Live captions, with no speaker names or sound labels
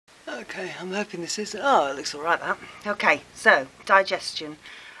Okay, I'm hoping this is... Oh, it looks alright, that. Okay, so, digestion.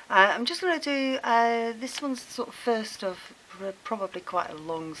 I'm just going to do... this one's sort of first of probably quite a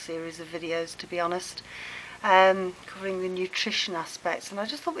long series of videos, to be honest, covering the nutrition aspects. And I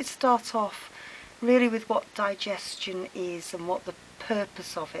just thought we'd start off really with what digestion is and what the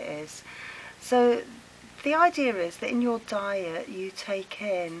purpose of it is. So, the idea is that in your diet you take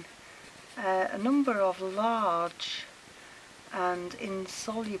in a number of large and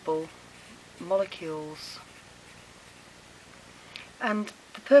insoluble molecules, and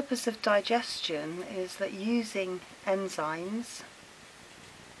the purpose of digestion is that using enzymes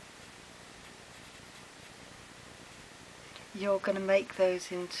you're going to make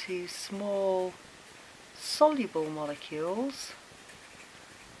those into small soluble molecules.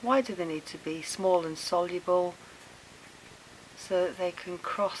 Why do they need to be small and soluble? So that they can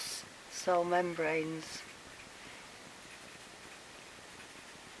cross cell membranes.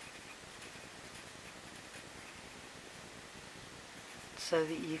 So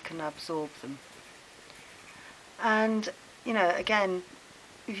that you can absorb them. And, you know, again,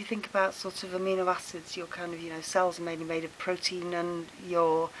 if you think about sort of amino acids, you're kind of, you know, cells are mainly made of protein, and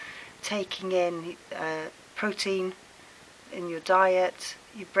you're taking in protein in your diet,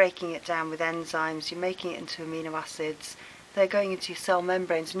 you're breaking it down with enzymes, you're making it into amino acids, they're going into your cell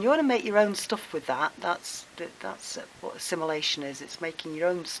membranes, and you want to make your own stuff with that. That's what assimilation is. It's making your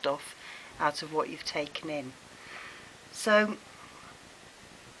own stuff out of what you've taken in. So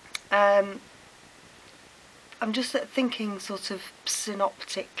I'm just thinking sort of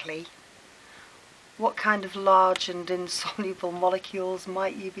synoptically, what kind of large and insoluble molecules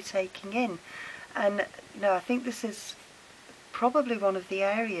might you be taking in? And you know, I think this is probably one of the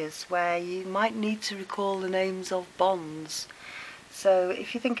areas where you might need to recall the names of bonds. So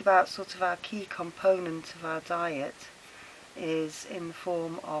if you think about sort of our key component of our diet is in the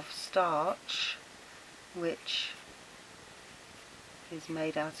form of starch, which is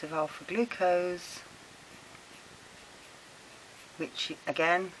made out of alpha glucose, which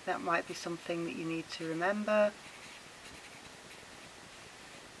again, that might be something that you need to remember.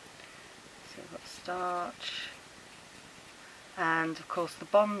 So we've got starch, and of course the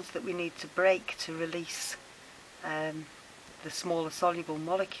bonds that we need to break to release the smaller soluble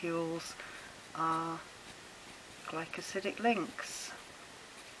molecules are glycosidic links.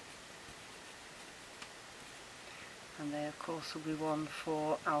 And they of course will be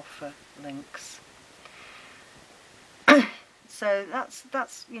 1,4 alpha links. So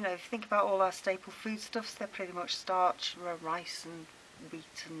that's you know, if you think about all our staple foodstuffs, they're pretty much starch, rice and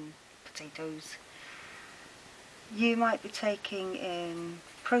wheat and potatoes. You might be taking in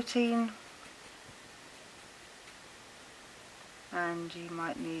protein, and you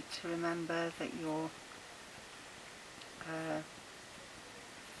might need to remember that your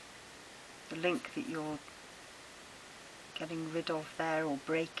the link that you're getting rid of there, or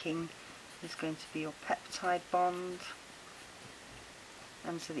breaking, is going to be your peptide bond,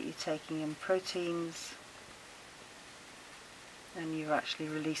 and so that you're taking in proteins and you're actually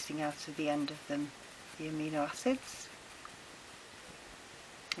releasing out of the end of them the amino acids.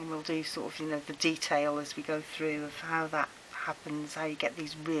 And we'll do sort of, you know, the detail as we go through of how that happens, how you get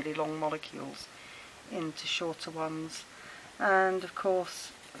these really long molecules into shorter ones. And of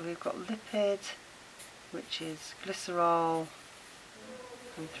course we've got lipid, which is glycerol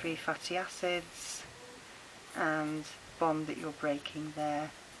and 3 fatty acids, and bond that you're breaking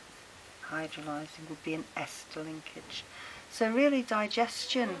there, hydrolyzing, would be an ester linkage. So really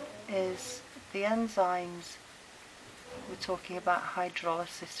digestion is the enzymes. We're talking about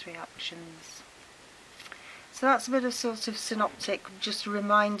hydrolysis reactions. So that's a bit of sort of synoptic, just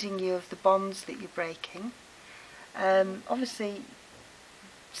reminding you of the bonds that you're breaking. Obviously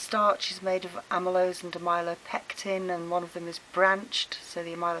starch is made of amylose and amylopectin, and one of them is branched, so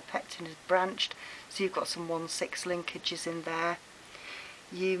the amylopectin is branched, so you've got some 1,6 linkages in there.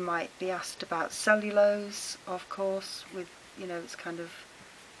 You might be asked about cellulose, of course, with, you know, it's kind of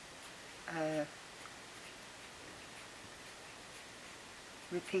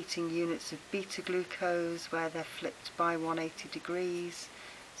repeating units of beta glucose where they're flipped by 180 degrees,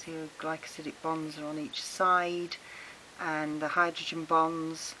 so your glycosidic bonds are on each side, and the hydrogen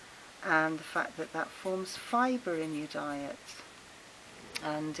bonds, and the fact that that forms fibre in your diet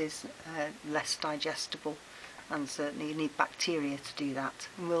and is less digestible, and certainly you need bacteria to do that.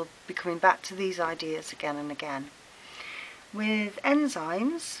 And we'll be coming back to these ideas again and again. With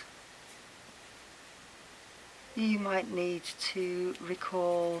enzymes, you might need to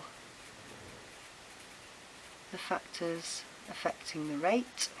recall the factors affecting the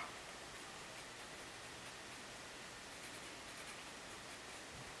rate,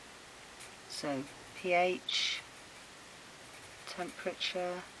 So pH,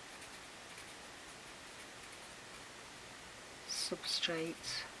 temperature,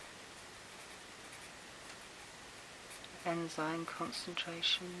 substrate, enzyme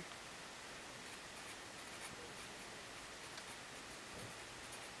concentration,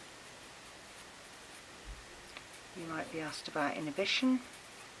 you might be asked about inhibition,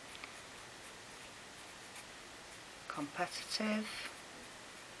 competitive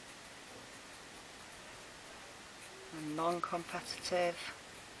and non-competitive,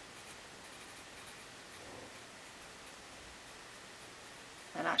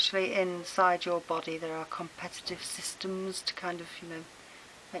 and actually inside your body there are competitive systems to kind of,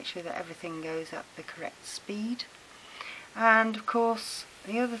 make sure that everything goes at the correct speed. And of course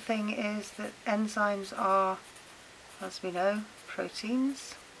the other thing is that enzymes are, as we know,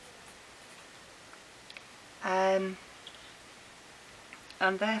 proteins, and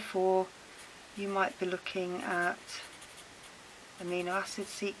therefore you might be looking at amino acid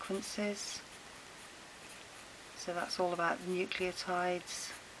sequences, so that's all about the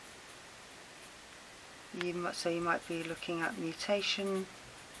nucleotides. So you might be looking at mutation,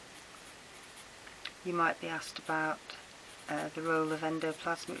 you might be asked about the role of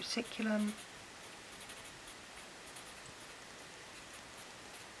endoplasmic reticulum,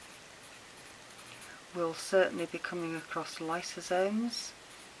 we'll certainly be coming across lysosomes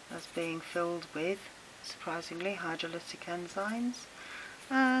as being filled with, surprisingly, hydrolytic enzymes,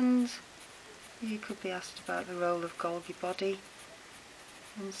 and you could be asked about the role of Golgi body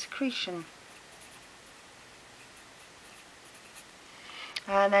in secretion.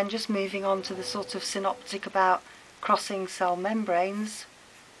 And then just moving on to the sort of synoptic about crossing cell membranes,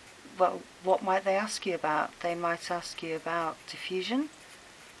 well, what might they ask you about? They might ask you about diffusion.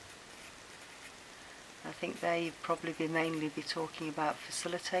 I think they'd probably mainly be talking about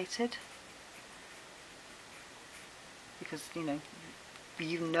facilitated, because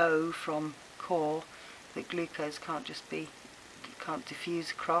you know from core that glucose can't diffuse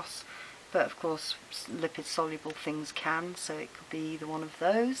across, but of course lipid soluble things can, so it could be either one of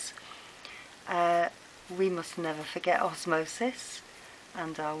those. We must never forget osmosis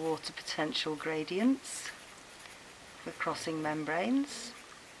and our water potential gradients for crossing membranes.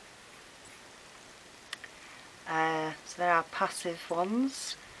 So there are passive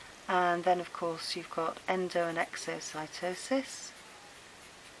ones, and then of course you've got endo and exocytosis.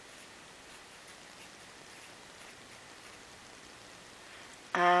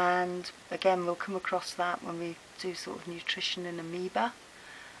 And again we'll come across that when we do sort of nutrition in amoeba,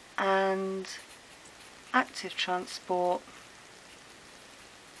 and active transport,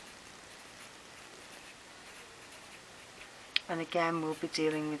 and again we'll be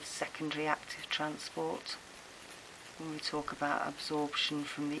dealing with secondary active transport when we talk about absorption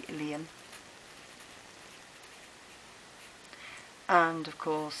from the ileum. And of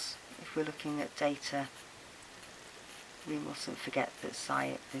course, if we're looking at data, we mustn't forget that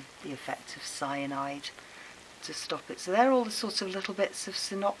the effect of cyanide to stop it. So they're all the sort of little bits of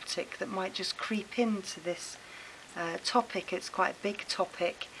synoptic that might just creep into this topic. It's quite a big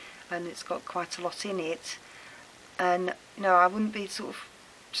topic and it's got quite a lot in it, and I wouldn't be sort of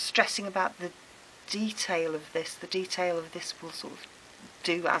stressing about the detail of this. The detail of this will sort of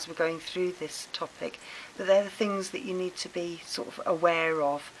do as we're going through this topic, but they're the things that you need to be sort of aware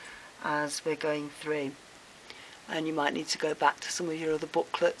of as we're going through. And you might need to go back to some of your other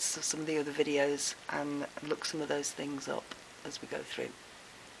booklets or some of the other videos and look some of those things up as we go through.